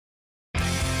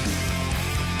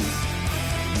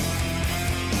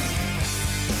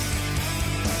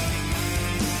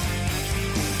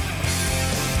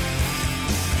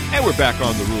we're back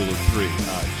on the rule of three.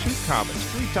 2 comics,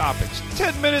 3 topics,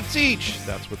 10 minutes each.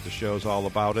 That's what the show's all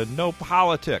about. And no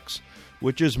politics,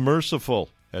 which is merciful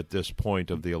at this point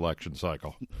of the election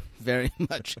cycle. Very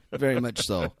much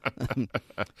so.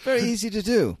 Very easy to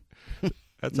do.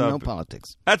 That's no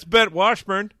politics. That's Bent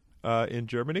Washburn in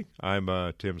Germany. I'm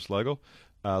Tim Schlegel.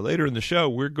 Later in the show,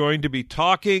 we're going to be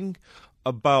talking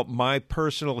about my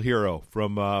personal hero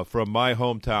from my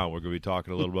hometown. We're going to be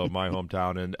talking a little about my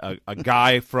hometown and a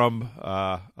guy from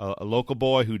a local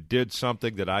boy who did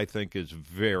something that I think is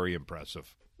very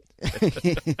impressive.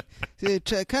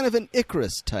 Kind of an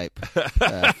Icarus type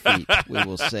feat, we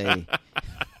will say.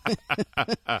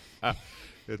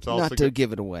 It's also not to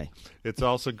give it away. It's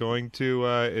also going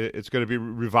to be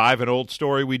revive an old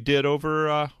story we did over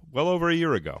a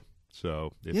year ago.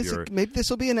 So maybe this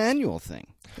will be an annual thing.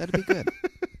 That'd be good.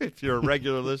 If you're a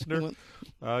regular listener,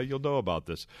 you'll know about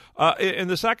this. In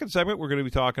the second segment, we're going to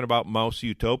be talking about Mouse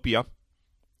Utopia.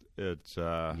 It's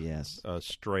a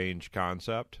strange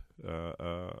concept,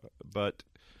 but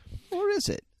or is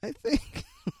it? I think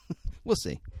we'll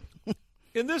see.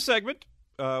 In this segment,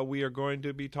 we are going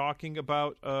to be talking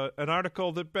about an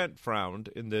article that Bent found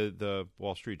in the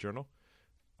Wall Street Journal.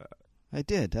 I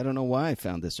did. I don't know why I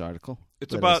found this article.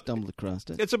 I stumbled across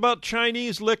it. It's about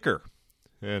Chinese liquor,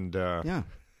 and yeah,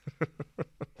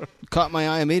 caught my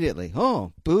eye immediately.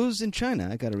 Oh, booze in China!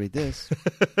 I got to read this.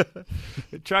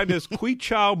 China's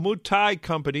Quichao Mutai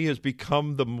Company has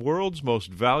become the world's most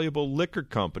valuable liquor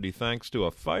company thanks to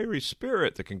a fiery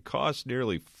spirit that can cost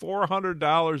nearly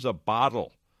 $400 a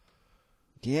bottle.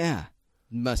 Yeah.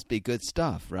 Must be good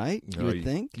stuff, right? You would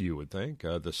think? You would think.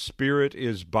 The spirit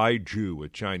is Baijiu, a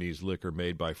Chinese liquor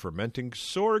made by fermenting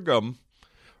sorghum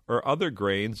or other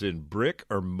grains in brick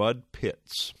or mud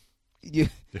pits.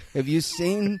 Have you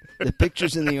seen the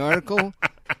pictures in the article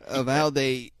of how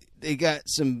they got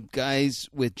some guys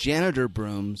with janitor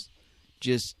brooms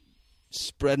just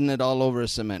spreading it all over a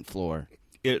cement floor?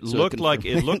 It looked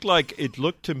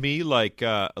to me like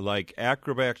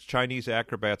acrobats, Chinese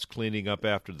acrobats cleaning up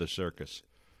after the circus.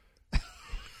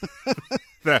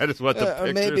 That is what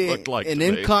the picture looked like. An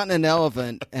incontinent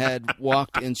elephant had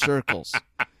walked in circles.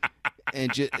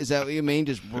 And is that what you mean?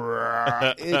 Just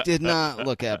it did not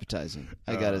look appetizing.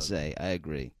 I gotta say, I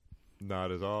agree. Not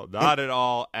at all. Not at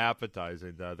all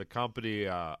appetizing. The company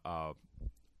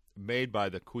made by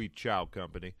the Quichao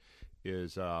company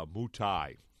is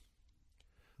Mutai.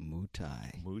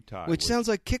 Mutai. Which sounds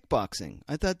like kickboxing.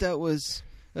 I thought that was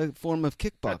a form of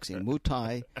kickboxing.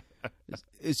 Mutai.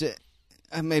 Is it?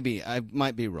 Maybe I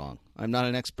might be wrong. I'm not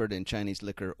an expert in Chinese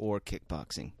liquor or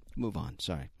kickboxing. Move on.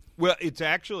 Sorry. Well,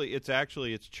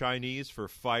 it's Chinese for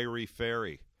fiery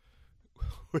fairy,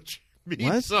 which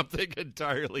means something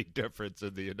entirely different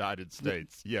in the United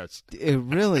States. Yes, it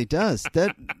really does.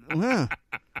 That a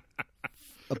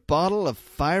bottle of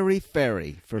fiery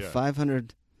fairy for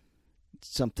 500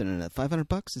 something in it.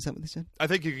 $500? Is that what they said? I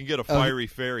think you can get a fiery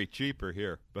fairy cheaper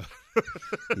here. But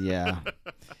yeah.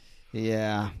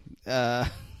 And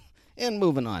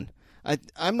moving on.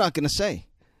 I'm not going to say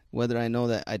whether I know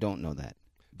that. I don't know that.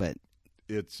 But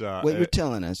it's what you're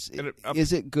telling us,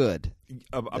 is it good?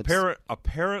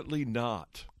 Apparently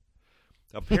not.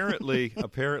 Apparently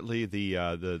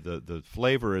the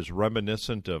flavor is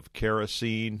reminiscent of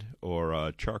kerosene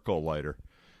or charcoal lighter.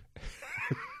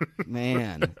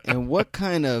 Man, and what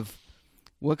kind of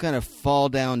fall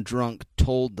down drunk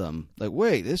told them, like,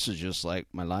 wait, this is just like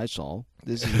my Lysol.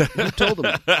 This is who told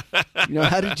them?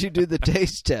 How did you do the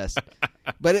taste test?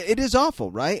 But it is awful,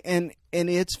 right? And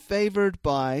it's favored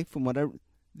by,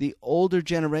 the older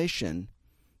generation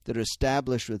that are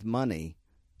established with money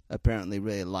apparently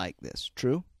really like this.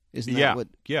 True? Isn't that what?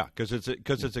 Yeah, because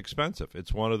it's expensive.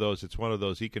 It's one of those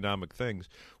economic things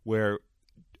where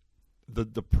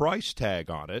the price tag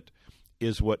on it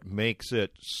is what makes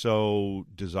it so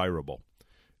desirable.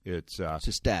 It's a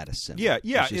status symbol. Yeah.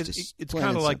 It's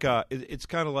kind of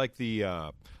like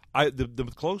the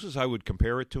closest I would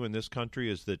compare it to in this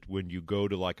country is that when you go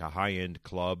to like a high end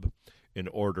club and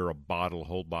order a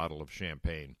whole bottle of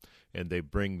champagne, and they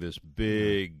bring this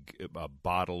big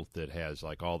bottle that has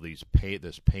like all this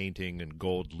painting and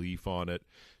gold leaf on it,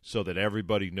 so that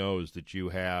everybody knows that you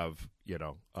have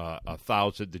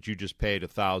that you just paid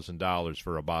 $1,000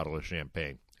 for a bottle of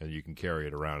champagne, and you can carry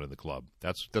it around in the club.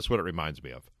 That's what it reminds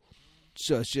me of.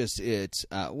 So it's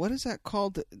what is that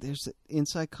called? There's in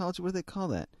psychology, what do they call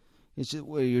that? It's just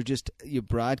where you're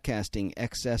broadcasting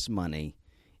excess money,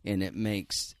 and it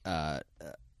makes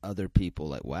other people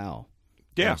like, wow.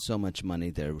 Yeah, so much money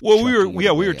there. Well,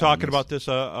 we were talking about this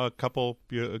a couple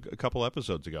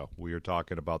episodes ago. We were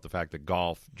talking about the fact that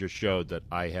golf just showed that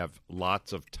I have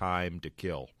lots of time to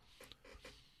kill.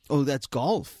 Oh, that's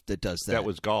golf that does that. That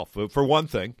was golf for one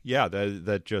thing. Yeah,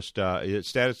 that just it's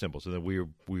status symbols, and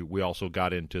then we also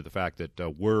got into the fact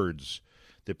that words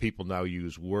that people now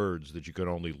use words that you could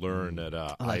only learn at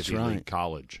Ivy League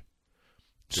college.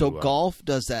 So golf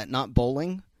does that, not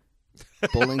bowling.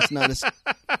 Bowling's not as.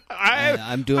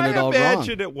 I'm doing it all wrong. I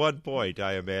imagine at one point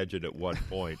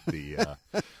the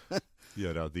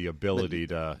the ability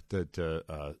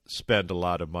to spend a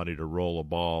lot of money to roll a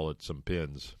ball at some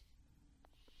pins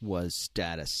was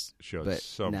status, showed but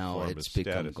some now form it's of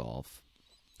become status. golf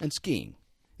and skiing.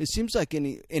 It seems like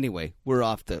anyway. We're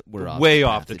off the way path.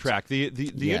 off the track.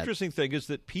 The interesting thing is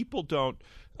that people don't.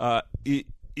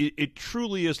 It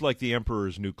truly is like the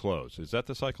emperor's new clothes. Is that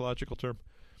the psychological term?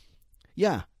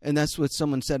 Yeah, and that's what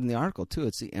someone said in the article too.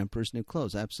 It's the emperor's new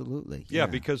clothes. Absolutely. Yeah,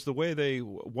 because the way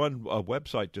one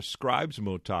website describes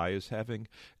Motai as having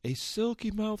a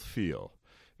silky mouthfeel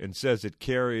and says it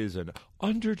carries an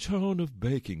undertone of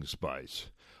baking spice.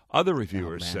 Other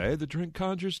reviewers say the drink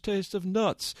conjures taste of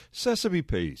nuts, sesame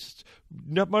paste,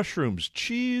 nut mushrooms,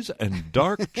 cheese, and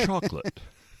dark chocolate.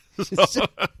 Just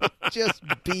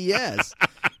BS.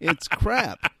 It's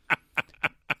crap.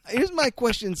 Here's my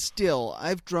question still.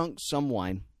 I've drunk some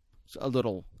wine, a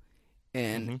little,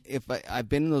 and if I've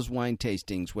been in those wine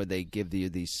tastings where they give you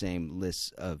these same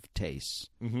lists of tastes.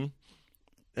 Mm-hmm.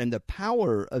 And the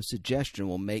power of suggestion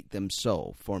will make them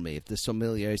so for me. If the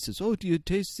sommelier says, "Oh, do you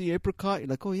taste the apricot?" You're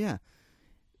like, "Oh, yeah."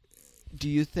 Do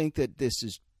you think that this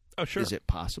is? Oh, sure. Is it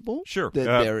possible? Sure.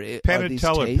 That Penn and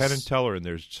Teller in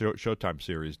their Showtime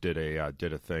series did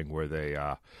a thing where they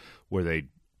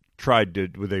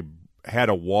had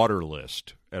a water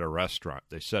list at a restaurant.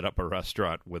 They set up a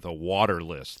restaurant with a water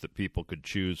list that people could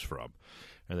choose from.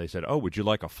 And they said, "Oh, would you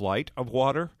like a flight of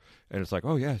water?" And it's like,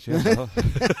 "Oh, yes.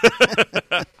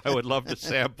 I would love to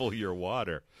sample your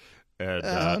water." And,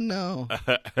 oh, no.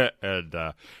 and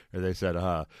they said,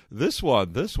 this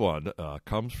one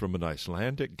comes from an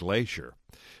Icelandic glacier.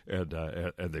 And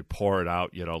they pour it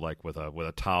out, like with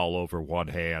a towel over one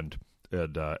hand.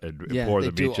 And pour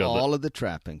them each other. All of the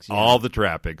trappings. Yeah. All the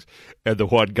trappings. And the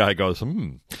one guy goes,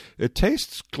 it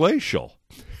tastes glacial.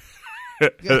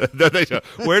 Then they say,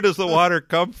 "Where does the water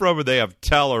come from?" And they have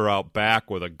Teller out back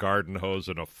with a garden hose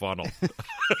and a funnel.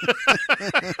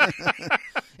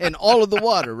 And all of the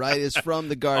water, right, is from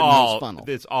the garden hose funnel.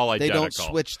 It's all identical. They don't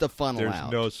switch the funnel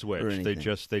out. There's no switch.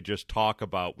 They just talk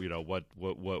about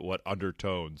what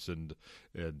undertones and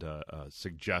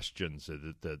suggestions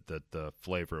that the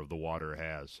flavor of the water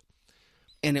has.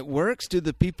 And it works. Do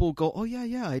the people go, "Oh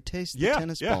yeah, I taste the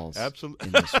tennis balls"? Absolutely.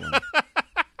 In this one.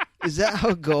 Is that how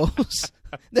it goes?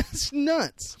 That's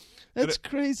nuts. That's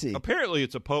crazy. Apparently,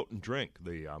 it's a potent drink.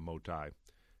 The Motai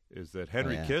is that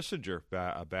Henry Kissinger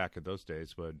back in those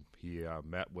days when he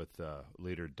met with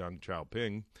leader Deng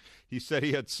Xiaoping, he said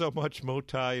he had so much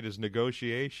Motai in his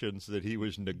negotiations that he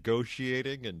was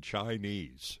negotiating in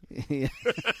Chinese.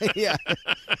 Yeah.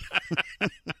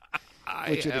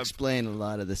 Which would explain a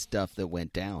lot of the stuff that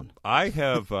went down. I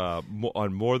have,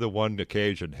 on more than one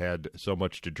occasion, had so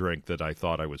much to drink that I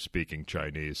thought I was speaking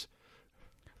Chinese.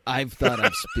 I've thought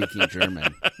I'm speaking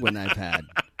German when I've had.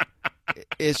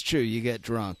 It's true. You get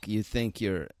drunk. You think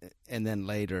and then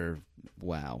later,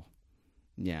 wow.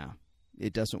 Yeah.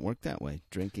 It doesn't work that way.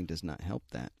 Drinking does not help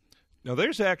that. Now,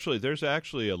 there's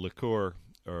actually a liqueur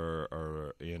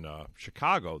or in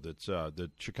Chicago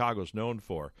that Chicago's known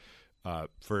for.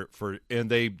 And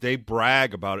they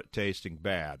brag about it tasting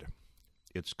bad.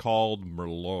 It's called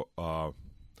Malort.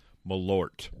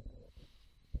 Malort.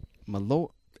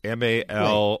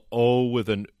 M-A-L-O with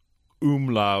an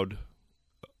umlaut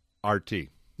RT.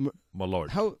 Malort.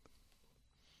 How?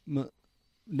 Not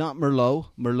Merlot.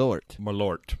 Malort.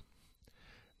 Malort.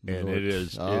 And it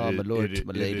is.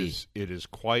 It is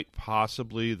quite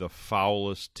possibly the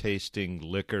foulest tasting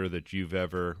liquor that you've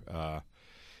ever.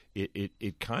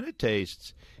 It kind of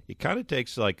tastes. It kind of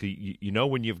tastes like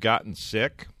when you've gotten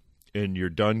sick and you're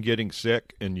done getting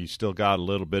sick and you still got a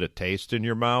little bit of taste in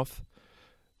your mouth.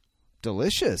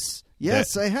 Delicious.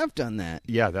 Yes, I have done that.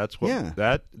 Yeah, that's what.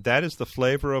 Yeah. That is the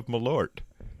flavor of Malort.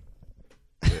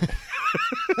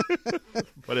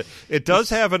 But it does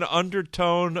have an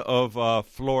undertone of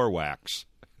floor wax.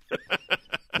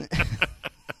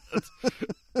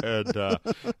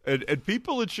 And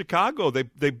people in Chicago,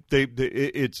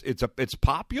 it's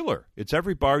popular. It's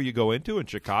every bar you go into in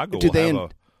Chicago.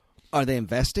 Are they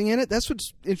investing in it? That's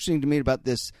what's interesting to me about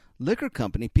this liquor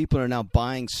company. People are now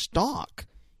buying stock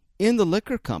in the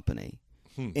liquor company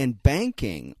and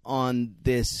banking on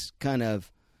this kind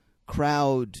of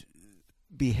crowd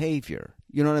behavior.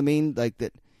 You know what I mean? Like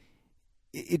that.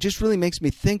 It just really makes me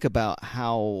think about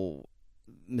how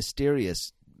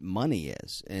mysterious money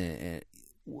is, and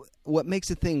what makes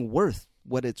a thing worth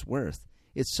what it's worth.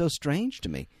 It's so strange to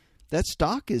me. That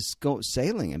stock is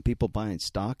sailing, and people buying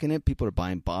stock in it. People are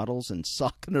buying bottles and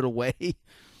socking it away.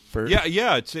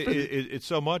 Yeah. It's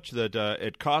so much that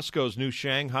at Costco's new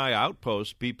Shanghai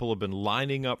outpost, people have been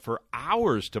lining up for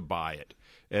hours to buy it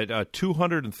at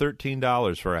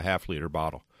 $213 for a half-liter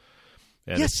bottle.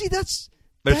 And yeah, see, there's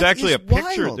actually a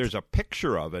picture. Wild. There's a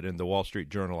picture of it in the Wall Street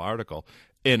Journal article,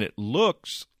 and it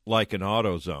looks like an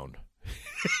AutoZone.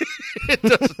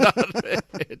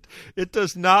 It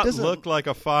does not look like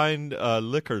a fine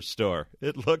liquor store.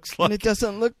 It looks like, and it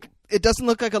doesn't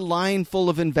look like a line full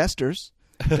of investors,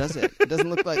 does it? It doesn't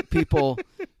look like people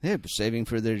they're saving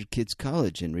for their kids'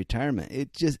 college and retirement.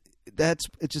 It's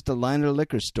just a line at a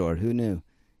liquor store. Who knew?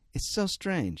 It's so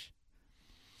strange.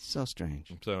 So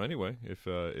strange. So anyway,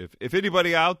 if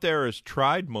anybody out there has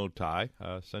tried Motai,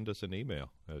 send us an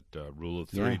email at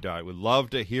ruleof3. Yeah. We'd love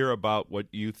to hear about what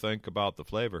you think about the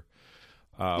flavor.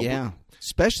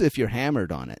 Especially if you're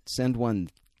hammered on it. Send one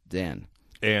then.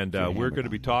 And we're going to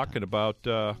be talking about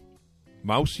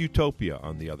Mouse Utopia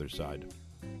on the other side.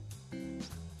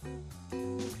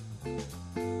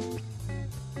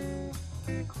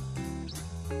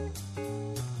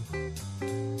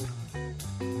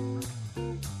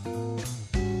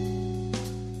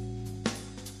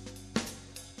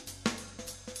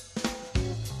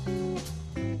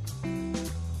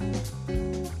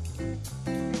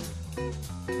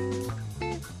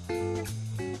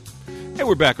 Hey,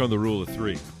 we're back on the Rule of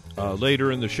Three.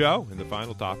 Later in the show, in the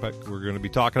final topic, we're going to be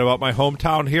talking about my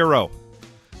hometown hero,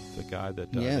 the guy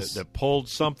that pulled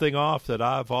something off that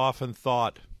I've often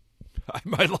thought I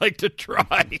might like to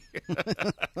try.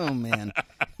 Oh man!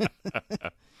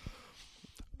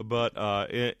 But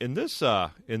in this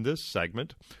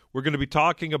segment, we're going to be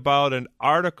talking about an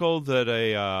article that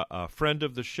a friend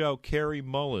of the show, Kerry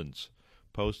Mullins,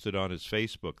 posted on his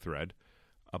Facebook thread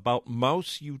about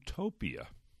Mouse Utopia.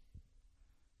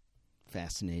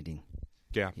 Fascinating.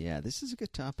 Yeah. Yeah, this is a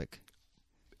good topic.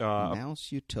 Mouse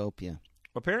Utopia.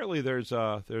 Apparently, there's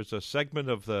a segment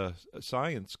of the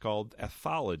science called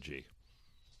ethology.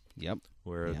 Yep.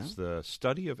 Where it's the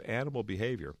study of animal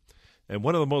behavior. And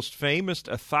one of the most famous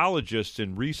ethologists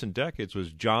in recent decades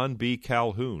was John B.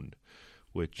 Calhoun,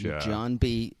 which John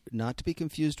B. Not to be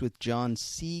confused with John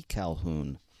C.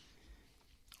 Calhoun.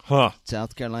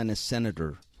 South Carolina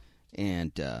senator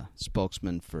and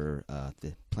spokesman for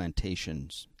the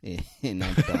plantations in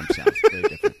Alabama South. Very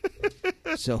different.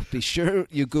 So be sure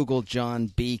you Google John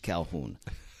B. Calhoun,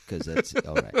 because that's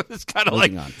all right. It's kind of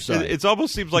like it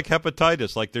almost seems like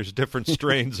hepatitis. Like there's different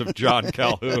strains of John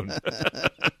Calhoun.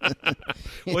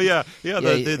 Well,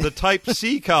 the type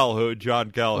C Calhoun,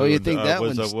 John Calhoun. Oh, you think that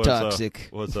was one's toxic?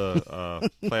 Was a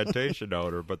plantation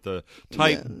owner, but the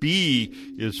type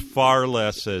B is far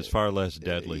less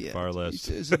deadly, far less. This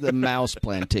is the mouse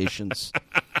plantations.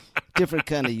 Different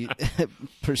kind of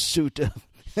pursuit of.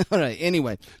 All right.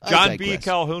 Anyway, John B.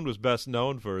 Calhoun was best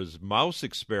known for his mouse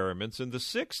experiments in the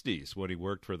 60s when he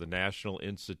worked for the National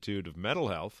Institute of Mental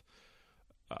Health.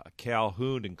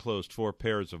 Calhoun enclosed 4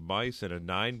 pairs of mice in a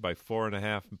 9 by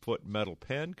 4.5 foot metal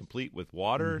pen, complete with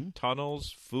water,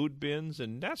 tunnels, food bins,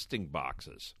 and nesting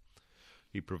boxes.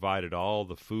 He provided all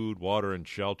the food, water, and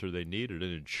shelter they needed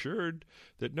and ensured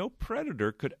that no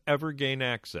predator could ever gain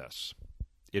access.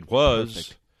 It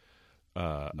was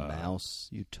Mouse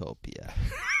Utopia.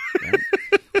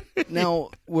 Right?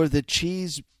 Now, were the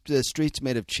streets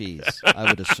made of cheese? I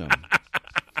would assume.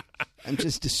 I'm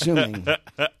just assuming.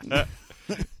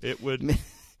 It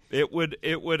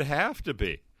would have to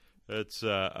be. It's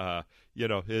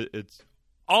it's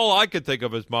all I could think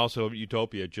of as Mouse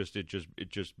Utopia. It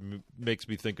just makes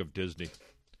me think of Disney,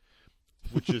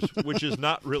 which is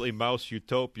not really Mouse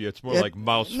Utopia. It's more like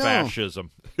mouse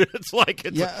fascism. It's like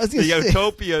the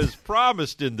utopia is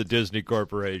promised in the Disney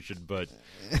Corporation, but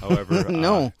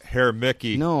however, Herr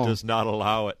Mickey does not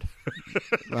allow it.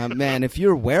 Man, if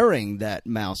you're wearing that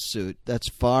mouse suit, that's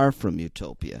far from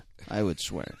utopia. I would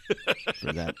swear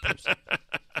for that person.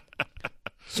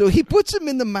 So he puts him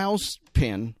in the mouse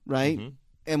pen, right? Mm-hmm.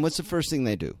 And what's the first thing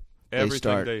they do?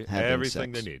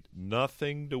 Everything they need.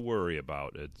 Nothing to worry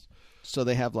about. So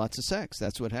they have lots of sex.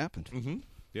 That's what happened. Mm-hmm.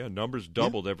 Yeah, numbers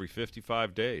doubled every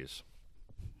 55 days.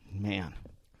 Man.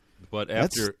 But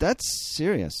after that's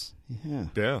serious. Yeah.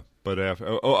 Yeah. But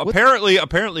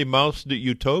apparently Mouse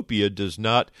Utopia does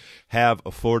not have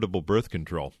affordable birth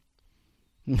control.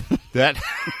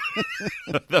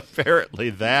 Apparently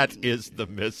that is the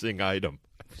missing item.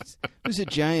 It was a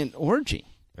giant orgy.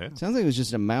 Yeah. Sounds like it was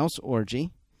just a mouse orgy.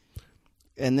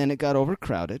 And then it got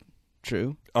overcrowded.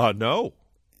 True. No.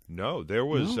 No, there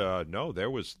was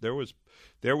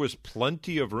there was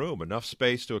plenty of room, enough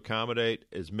space to accommodate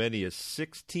as many as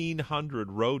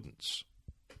 1,600 rodents.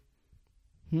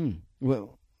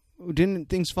 Well, didn't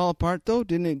things fall apart though?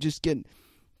 Didn't it just get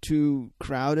too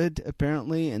crowded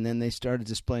apparently, and then they started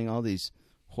displaying all these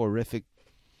horrific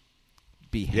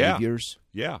behaviors?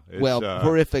 Yeah.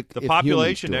 Horrific. The if population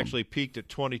humans do 'em. actually peaked at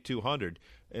 2,200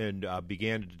 and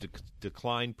began to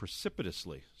decline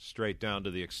precipitously, straight down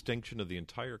to the extinction of the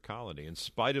entire colony, in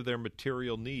spite of their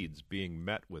material needs being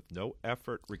met with no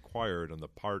effort required on the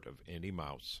part of any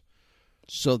mouse.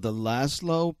 So the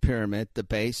Laszlo pyramid, the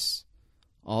base,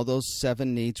 all those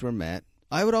 7 needs were met.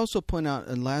 I would also point out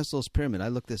in Laszlo's pyramid, I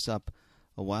looked this up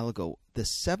a while ago, the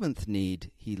 7th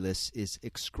need he lists is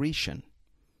excretion.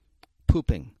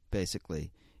 Pooping,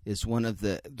 basically, is one of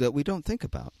the that we don't think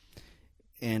about.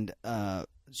 And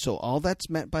so all that's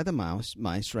met by the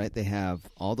mice, right? They have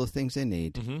all the things they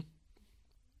need,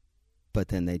 but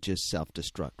then they just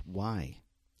self-destruct. Why?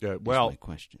 Well, that's my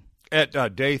question. At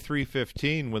day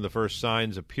 315, when the first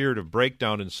signs appeared of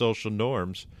breakdown in social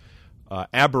norms,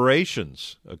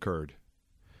 aberrations occurred.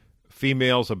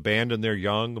 Females abandoned their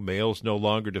young, males no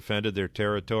longer defended their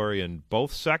territory, and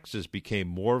both sexes became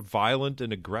more violent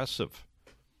and aggressive.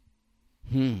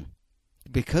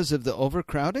 Because of the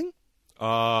overcrowding?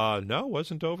 No, it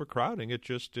wasn't overcrowding. They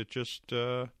just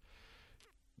I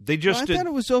thought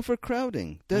it was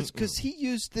overcrowding. That's because he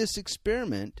used this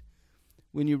experiment.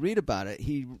 When you read about it,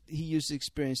 he used the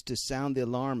experience to sound the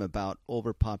alarm about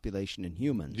overpopulation in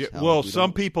humans. Yeah, well,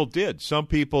 some people did. Some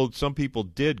people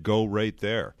did go right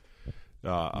there.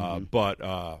 But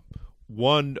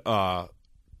one, I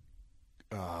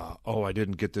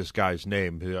didn't get this guy's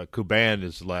name. Kuban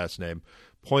is the last name.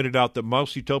 Pointed out that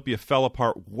Mouse Utopia fell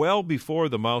apart well before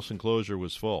the mouse enclosure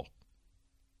was full.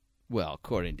 Well,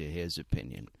 according to his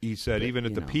opinion. He said even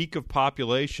at the peak of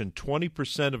population,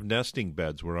 20% of nesting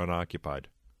beds were unoccupied.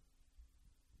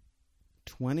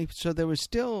 20? So there was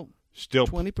still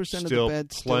 20% of the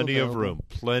beds plenty still of room,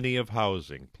 plenty of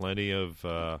housing, plenty of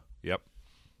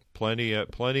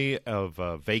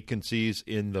vacancies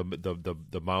in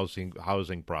the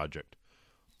housing project.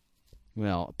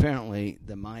 Well, apparently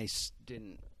the mice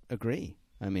didn't agree.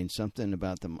 I mean, something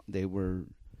about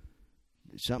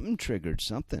something triggered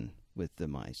something with the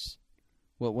mice.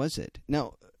 What was it?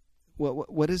 Now,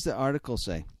 what does the article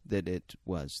say that it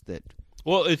was that?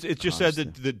 Well, it just said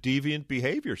that the deviant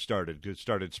behavior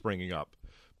started springing up,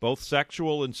 both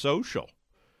sexual and social.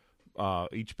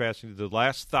 Each passing the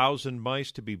last 1,000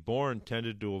 mice to be born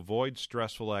tended to avoid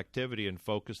stressful activity and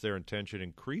focus their attention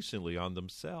increasingly on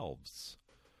themselves.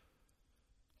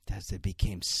 As they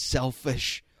became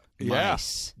selfish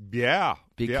mice. Yeah.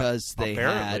 Because they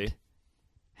apparently had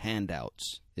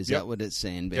handouts. Is that what it's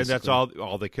saying, basically? And that's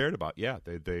all they cared about. Yeah.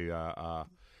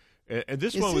 And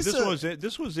this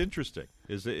was interesting.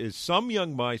 Is some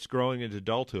young mice growing into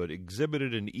adulthood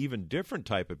exhibited an even different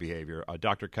type of behavior.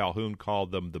 Dr. Calhoun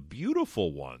called them the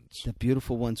beautiful ones. The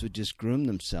beautiful ones would just groom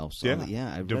themselves. I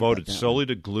read devoted about that solely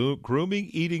to grooming,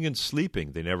 eating, and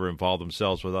sleeping. They never involved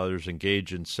themselves with others,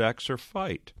 engaged in sex or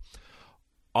fight.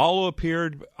 All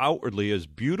appeared outwardly as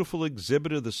beautiful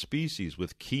exhibit of the species,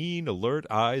 with keen, alert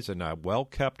eyes and a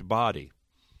well-kept body.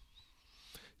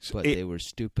 But they were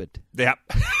stupid. Yeah.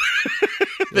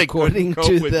 They According couldn't cope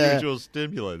to with the usual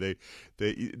stimuli.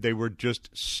 They were just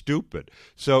stupid.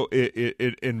 So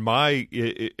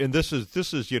and this is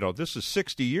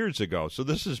 60 years ago. So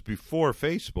this is before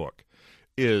Facebook.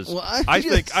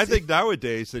 I think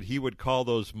nowadays that he would call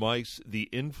those mice the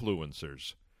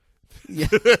influencers. Yeah,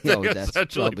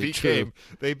 that's probably true.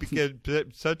 They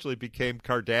essentially became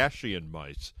Kardashian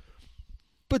mice.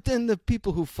 But then the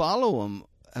people who follow them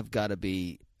have got to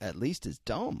be at least as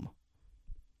dumb.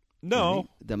 No,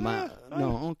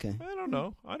 okay. I don't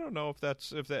know. I don't know if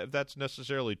that's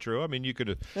necessarily true. I mean, you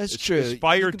could that's true.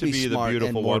 aspire to be the smart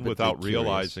beautiful one without curious.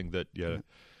 realizing that and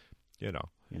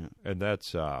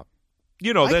that's I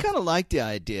that kind of like the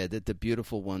idea that the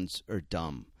beautiful ones are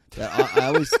dumb.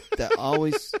 That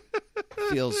always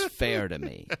feels fair to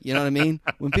me. You know what I mean?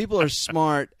 When people are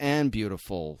smart and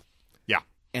beautiful.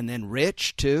 And then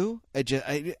rich too.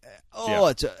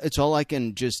 It's all I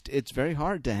can just. It's very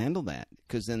hard to handle that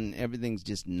because then everything's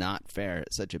just not fair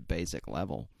at such a basic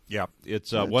level. Yeah,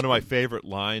 it's one of my favorite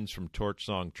lines from Torch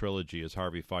Song Trilogy is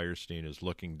Harvey Fierstein is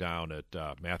looking down at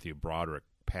Matthew Broderick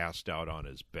passed out on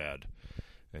his bed,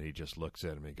 and he just looks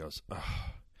at him and he goes,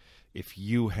 "If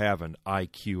you have an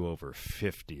IQ over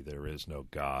 50, there is no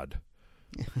God."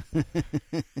 Yeah,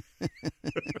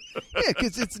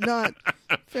 because it's not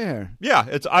fair.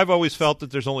 Yeah, I've always felt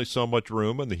that there's only so much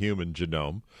room in the human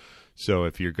genome, So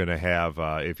if you're going to have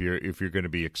if you're going to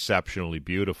be exceptionally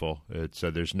beautiful, it's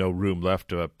there's no room left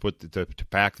to to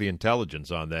pack the intelligence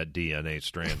on that DNA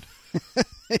strand.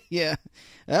 Yeah,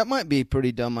 that might be a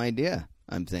pretty dumb idea,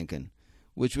 I'm thinking,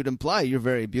 which would imply you're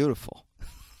very beautiful.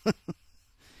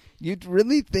 You'd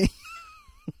really think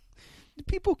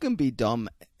people can be dumb,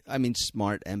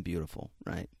 smart and beautiful,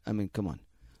 right? Come on.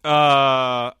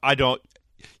 I don't.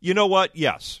 You know what?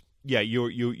 Yes. Yeah,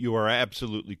 you are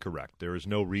absolutely correct. There is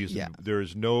no reason. Yeah. There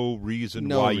is no reason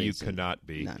why you cannot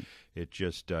be. None. It's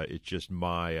just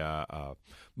my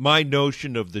my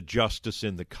notion of the justice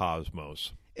in the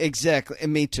cosmos. Exactly,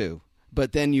 and me too.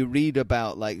 But then you read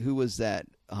about who was that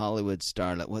Hollywood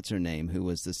starlet? What's her name? Who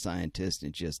was the scientist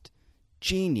and just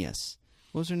genius?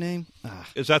 What was her name?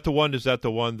 Is that the one? Is that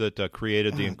the one that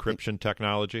created the encryption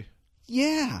technology?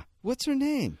 Yeah. What's her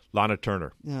name? Lana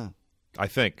Turner. Yeah. I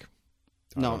think.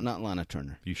 No, not Lana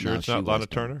Turner. You sure No, it's not Lana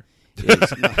Turner?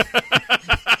 It's not.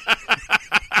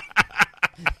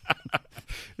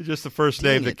 It's just the first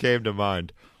name that came to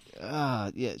mind.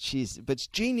 Yeah, but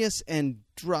genius and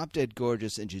drop dead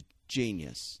gorgeous and just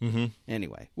genius. Mm-hmm.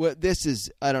 Anyway, well,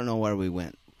 I don't know where we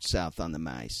went south on the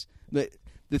mice, but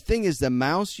the thing is, the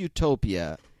mouse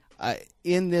utopia.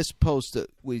 In this post that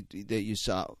you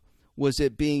saw, was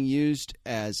it being used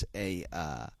as a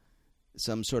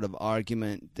some sort of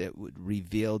argument that would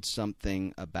revealed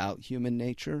something about human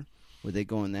nature? Were they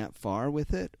going that far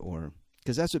with it, or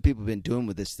because that's what people have been doing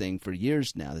with this thing for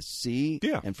years now?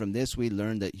 Yeah. And from this we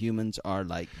learned that humans are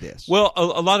like this. Well,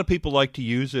 a lot of people like to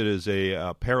use it as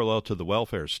a parallel to the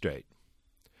welfare state.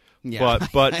 Yeah,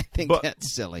 but I think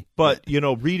that's silly. But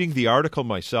reading the article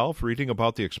myself, reading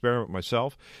about the experiment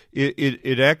myself,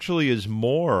 it actually is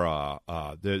more.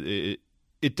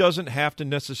 It doesn't have to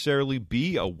necessarily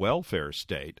be a welfare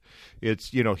state. It's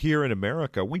here in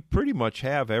America, we pretty much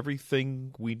have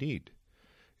everything we need.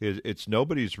 It's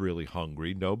nobody's really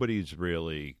hungry. Nobody's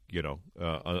really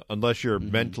unless you're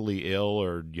mentally ill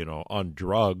or on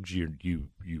drugs,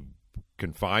 you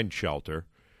can find shelter.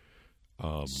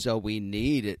 So we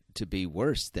need it to be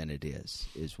worse than it is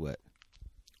what?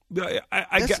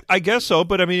 I guess so.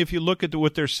 But if you look at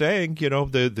what they're saying,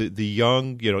 the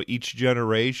young, each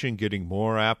generation getting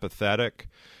more apathetic.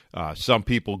 Some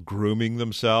people grooming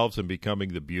themselves and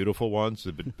becoming the beautiful ones,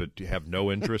 but have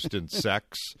no interest in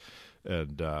sex.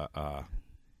 And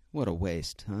what a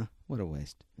waste, huh? What a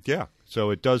waste. Yeah.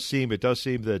 So it does seem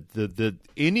that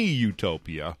any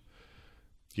utopia,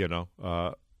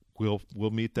 will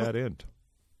meet that end.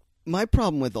 My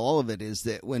problem with all of it is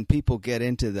that when people get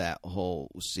into that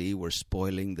whole, we're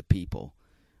spoiling the people.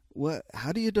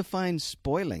 How do you define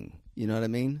spoiling? You know what I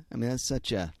mean? That's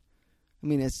such a.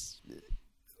 It's.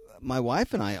 My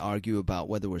wife and I argue about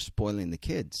whether we're spoiling the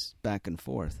kids back and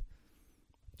forth.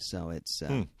 So it's.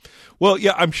 Well,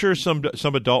 yeah, I'm sure some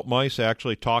adult mice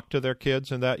actually talked to their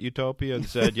kids in that utopia and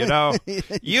said,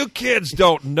 you kids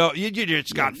don't know. You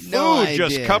just got food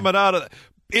just coming out of.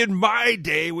 In my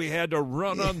day, we had to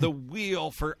run on the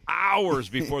wheel for hours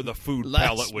before the food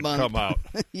pellet would come out.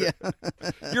 Yeah.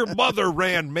 Your mother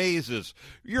ran mazes.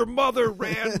 Your mother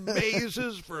ran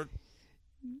mazes for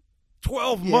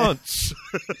 12 months.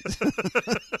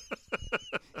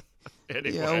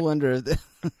 Anyway. Yeah, I wonder if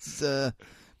it's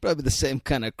probably the same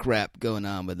kind of crap going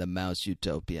on with the mouse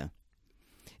utopia.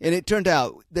 And it turned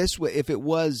out this way, if it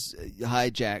was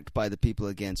hijacked by the people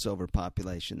against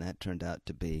overpopulation, that turned out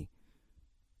to be.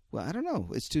 Well, I don't know.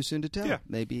 It's too soon to tell. Yeah.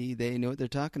 Maybe they knew what they're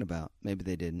talking about. Maybe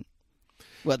they didn't.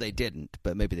 Well, they didn't,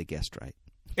 but maybe they guessed right.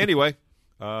 Anyway,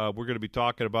 we're going to be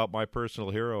talking about my personal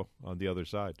hero on the other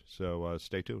side, so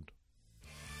stay tuned.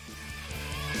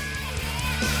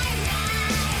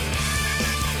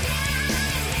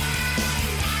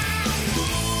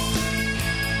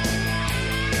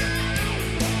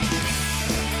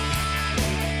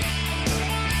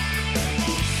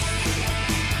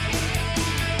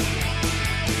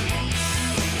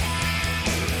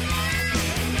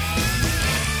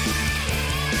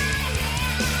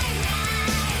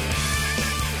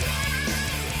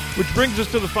 Which brings us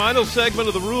to the final segment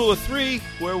of the Rule of Three,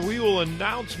 where we will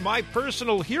announce my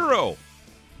personal hero.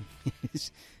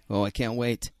 Oh, I can't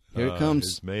wait. Here it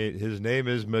comes. His name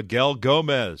is Miguel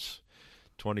Gomez,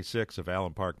 26 of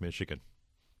Allen Park, Michigan.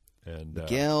 And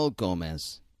Miguel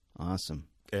Gomez. Awesome.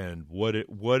 And what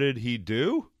did he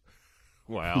do?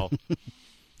 Well,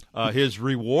 his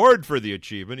reward for the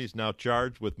achievement, he's now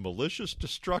charged with malicious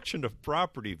destruction of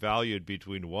property valued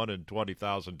between $1,000 and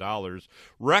 $20,000,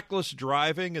 reckless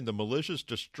driving, and the malicious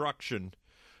destruction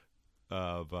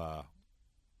of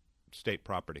state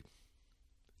property.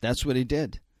 That's what he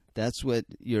did. That's what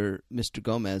your Mr.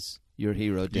 Gomez, your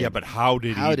hero did. Yeah, but how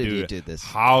did How he did do he it? do this?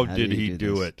 How How did did he he do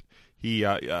do this? it?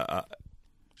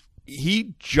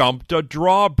 He jumped a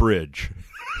drawbridge.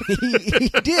 He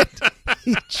did.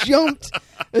 He jumped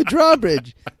a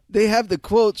drawbridge. They have the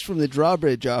quotes from the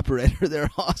drawbridge operator. They're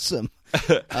awesome.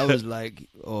 I was like,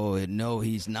 oh, no,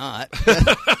 he's not.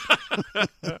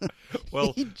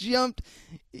 Well, He jumped.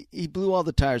 He blew all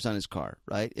the tires on his car,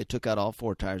 right? It took out all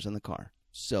 4 tires on the car.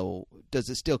 So does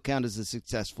it still count as a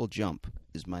successful jump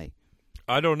is my...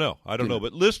 I don't know.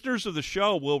 But listeners of the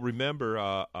show will remember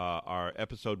our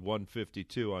episode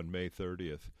 152 on May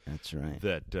 30th. That's right.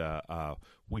 That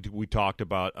we talked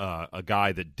about a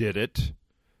guy that did it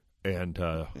and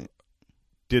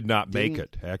did not make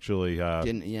it. Actually,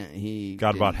 he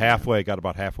got about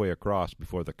didn't, halfway across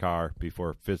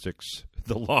before physics,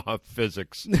 the law of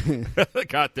physics,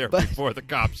 got there before the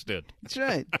cops did. That's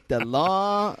right. The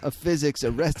law of physics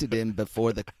arrested him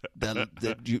before the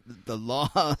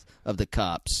law of the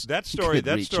cops. That story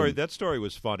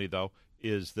was funny though.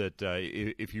 Is that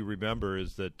if you remember,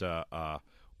 is that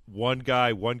one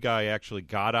guy actually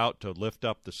got out to lift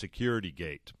up the security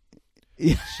gate.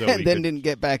 Yeah, So and he then could- didn't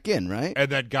get back in, right?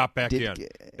 And then got back in.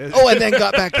 And then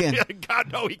got back in. He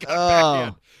got Oh.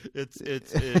 back in.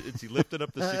 It's he lifted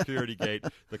up the security gate.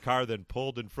 The car then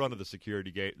pulled in front of the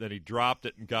security gate. Then he dropped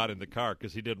it and got in the car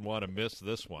because he didn't want to miss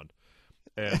this one.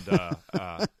 And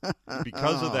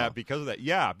because of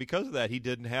that, he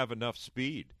didn't have enough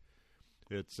speed.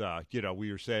 It's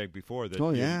we were saying before that.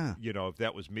 Oh, yeah. If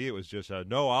that was me, it was just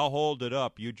no. I'll hold it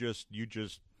up. You just.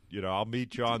 I'll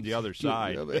meet you on the other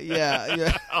side.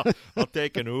 Yeah. I'll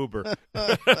take an Uber.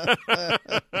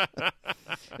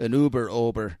 An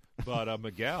Uber. But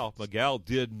Miguel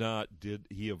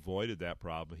he avoided that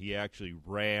problem. He actually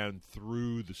ran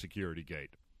through the security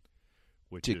gate.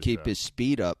 To keep his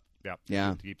speed up.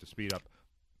 Yeah. To keep the speed up.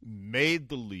 Made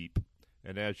the leap.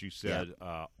 And as you said,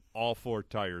 all 4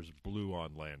 tires blew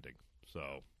on landing.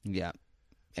 So Yeah.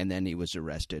 And then he was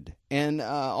arrested. And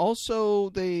also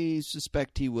they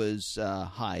suspect he was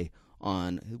high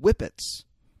on whippets.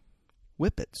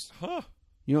 Whippets. Huh.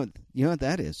 You know what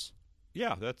that is?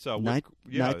 Yeah, that's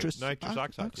nitrous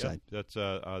oxide.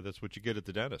 Yeah, that's what you get at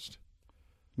the dentist.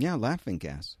 Yeah, laughing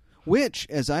gas. Which,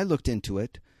 as I looked into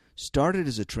it, started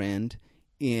as a trend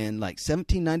in like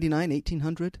 1799,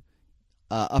 1800.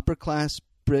 Upper class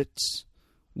Brits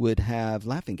would have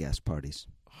laughing gas parties.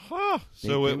 Huh.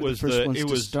 So They it were was first ones it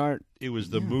to was start. it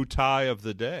was the Muay of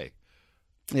the day.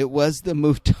 It was the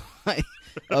Muay Thai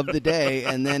of the day,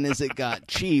 and then as it got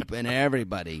cheap, and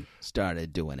everybody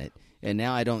started doing it, and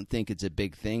now I don't think it's a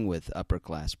big thing with upper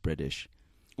class British.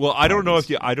 Well, I don't know if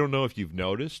you've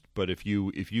noticed, but if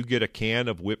you get a can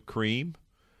of whipped cream,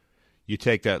 you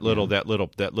take that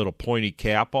little pointy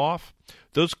cap off.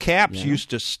 Those caps used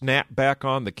to snap back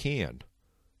on the can.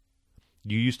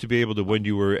 You used to be able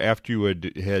to after you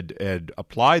had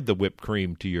applied the whipped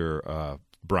cream to your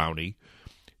brownie,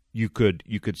 you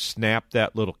could snap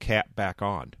that little cap back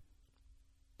on.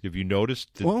 Have you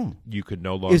noticed that you could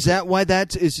no longer? Is that why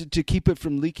is it to keep it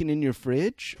from leaking in your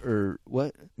fridge or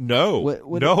what? No.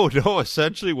 No.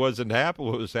 Essentially, what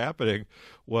was happening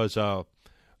was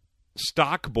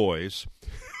stock boys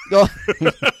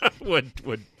would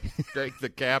take the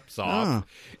caps off,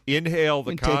 inhale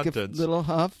the contents, little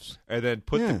huffs, and then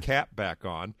put the cap back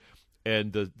on.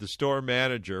 And the store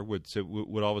manager would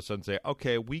all of a sudden say,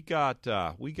 "Okay, we got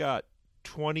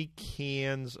 20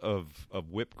 cans of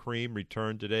whipped cream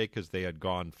returned today because they had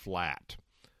gone flat."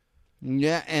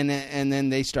 Yeah, and then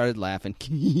they started laughing.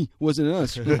 Wasn't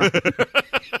us,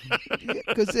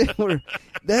 because they were.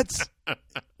 This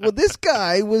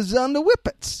guy was on the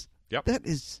whippets. Yep. That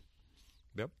is.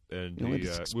 Yep, and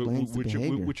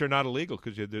which are not illegal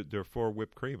because they're for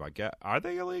whipped cream. I guess are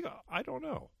they illegal? I don't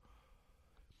know.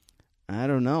 I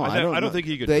don't know. I don't think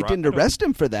he could. They didn't arrest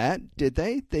him for that, did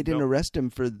they? They didn't Nope. arrest him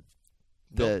for the.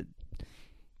 Nope.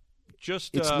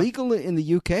 Just it's legal in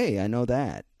the UK. I know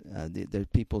that. The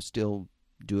people still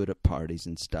do it at parties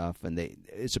and stuff, and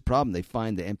it's a problem. They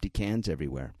find the empty cans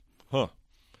everywhere. Huh.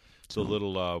 So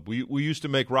little. We used to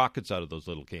make rockets out of those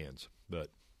little cans, but.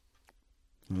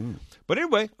 But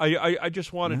anyway, I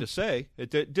just wanted to say it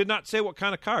did not say what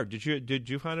kind of car. Did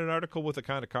you find an article with a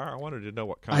kind of car? I wanted to know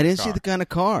what kind. I didn't of car. see the kind of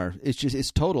car.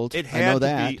 It's totaled. It had I know to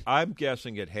that. be. I'm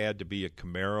guessing it had to be a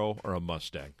Camaro or a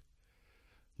Mustang.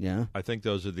 Yeah. I think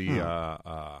those are the.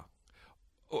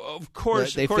 Of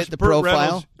course, They of course, fit the Burt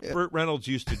profile. Burt Reynolds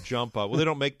used to jump. Well, they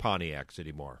don't make Pontiacs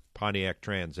anymore. Pontiac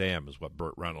Trans Am is what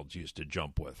Burt Reynolds used to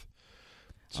jump with.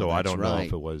 So I don't know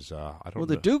if it was. I don't. Well,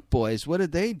 the Duke boys, what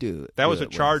did they do? That was a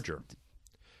Charger.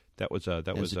 That was a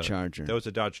Charger. That was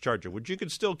a Dodge Charger, which you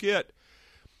could still get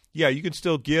Yeah, you can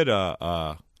still get you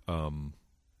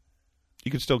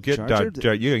can still get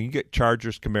you can get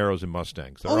Chargers, Camaros, and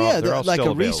Mustangs. They're all like still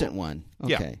a available. recent one.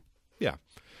 Okay. Yeah.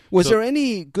 Was there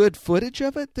any good footage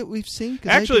of it that we've seen?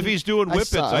 Actually, if he's doing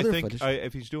whippets, I think footage.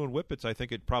 if he's doing whippets, I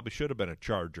think it probably should have been a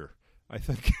Charger. I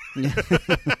think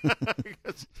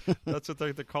that's what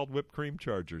they're called, whipped cream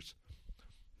Chargers.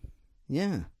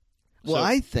 Yeah. Well,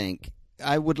 I think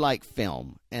I would like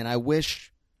film, and I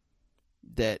wish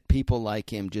that people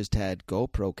like him just had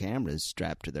GoPro cameras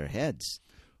strapped to their heads.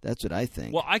 That's what I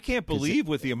think. Well, I can't believe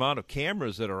with the amount of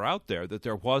cameras that are out there that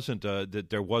there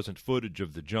wasn't footage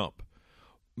of the jump.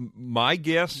 My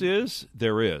guess is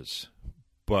there is,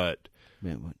 but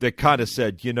they kind of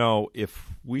said, if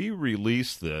we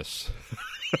release this,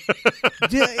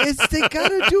 they got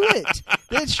to do it.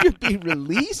 That should be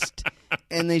released,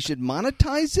 and they should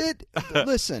monetize it.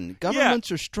 Listen,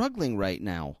 governments are struggling right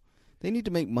now. They need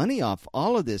to make money off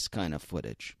all of this kind of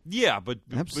footage. Yeah, but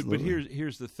Absolutely.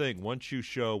 here's the thing: once you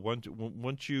show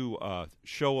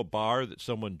a bar that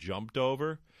someone jumped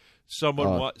over,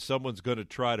 someone's going to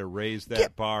try to raise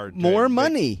that bar. More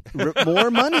money,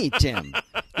 more money, Tim.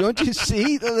 Don't you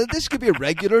see? This could be a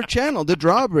regular channel, the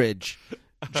Drawbridge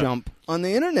Jump on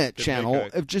the internet channel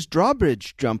of just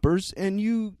drawbridge jumpers, and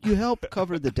you help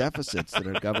cover the deficits that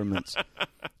our governments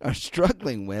are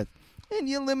struggling with. And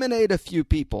you eliminate a few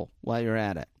people while you're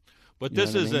at it. But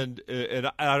this isn't, and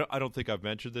I don't think I've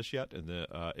mentioned this yet. And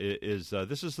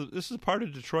this is part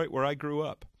of Detroit where I grew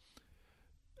up.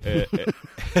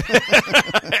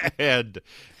 and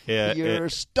your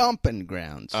stomping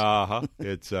grounds.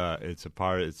 It's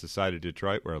a side of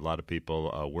Detroit where a lot of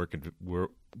people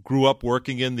grew up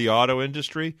working in the auto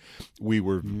industry. We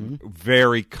were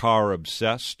very car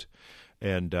obsessed.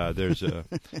 And there's a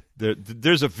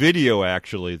video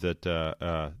actually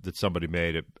that somebody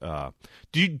made.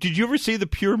 Did you ever see the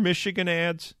Pure Michigan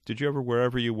ads? Did you ever,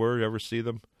 wherever you were, ever see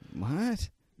them? What?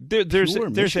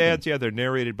 There's ads. Yeah, they're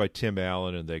narrated by Tim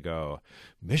Allen, and they go,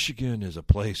 "Michigan is a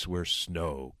place where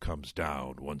snow comes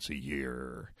down once a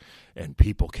year, and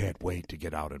people can't wait to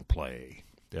get out and play."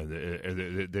 And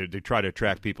they try to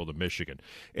attract people to Michigan,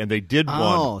 and they did one.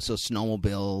 Oh, so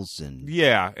snowmobiles and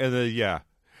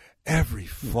every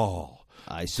fall,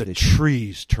 ice the fishing.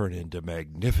 trees turn into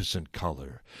magnificent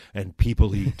color, and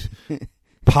people eat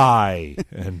pie,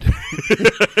 and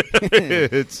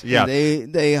it's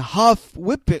And they huff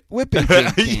whipping cream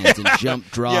cans and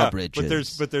jump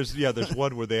drawbridges. But there's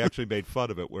one where they actually made fun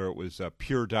of it, where it was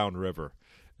pure downriver,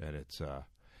 and it's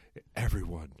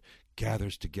everyone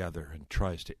gathers together and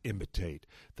tries to imitate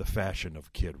the fashion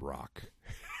of Kid Rock.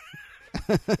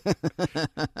 And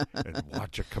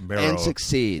watch a Camaro and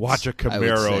succeeds. Watch a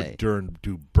Camaro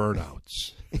do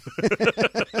burnouts.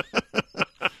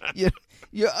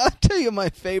 I'll tell you my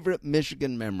favorite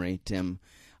Michigan memory, Tim.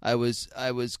 I was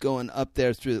going up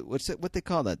there through what they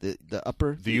call that, the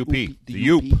upper the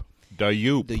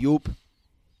Yoop.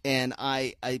 And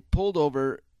I pulled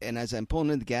over, and as I'm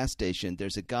pulling into the gas station,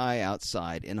 there's a guy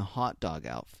outside in a hot dog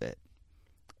outfit,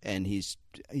 and he's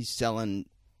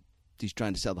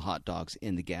trying to sell the hot dogs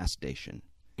in the gas station.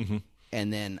 Mm-hmm.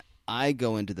 And then I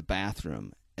go into the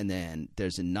bathroom, and then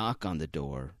there's a knock on the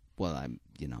door. Well, and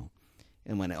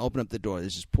when I open up the door,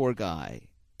 there's this poor guy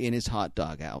in his hot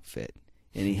dog outfit,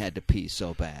 and he had to pee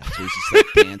so bad. So he's just like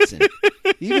dancing,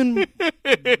 even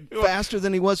faster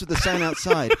than he was with the sign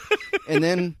outside. And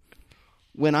then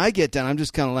when I get done, I'm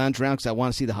just kind of lounging around because I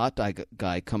want to see the hot dog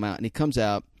guy come out. And he comes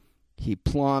out, he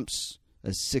plumps a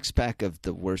 6-pack of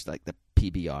the worst, like the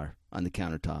PBR, on the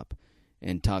countertop,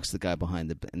 and talks to the guy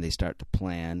behind and they start to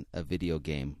plan a video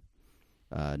game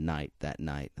night that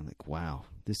night. I'm like, wow,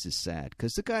 this is sad,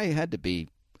 because the guy had to be,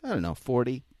 I don't know,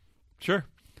 40. Sure.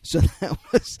 So that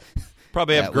was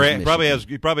probably a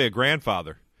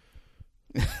grandfather.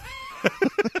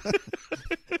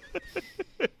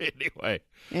 Anyway,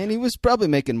 and he was probably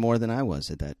making more than I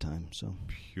was at that time. So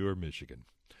pure Michigan.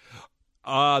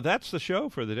 That's the show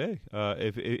for the day.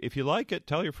 If you like it,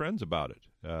 tell your friends about it.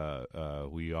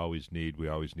 We always need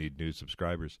new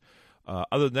subscribers.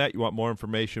 Other than that, you want more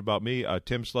information about me,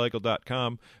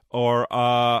 timslagle.com, or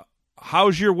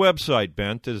how's your website,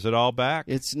 Bent? Is it all back?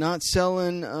 It's not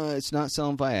selling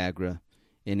Viagra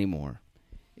anymore.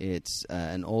 It's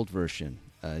an old version.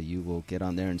 You will get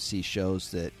on there and see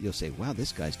shows that you'll say, wow,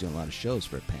 this guy's doing a lot of shows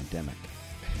for a pandemic.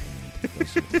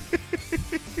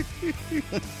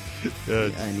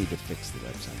 I need to fix the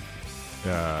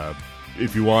website.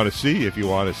 If you want to see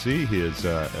his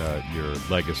your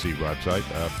legacy website,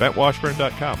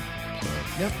 bentwashburn.com. So,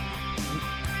 yep.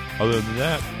 Other than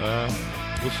that,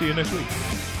 we'll see you next week.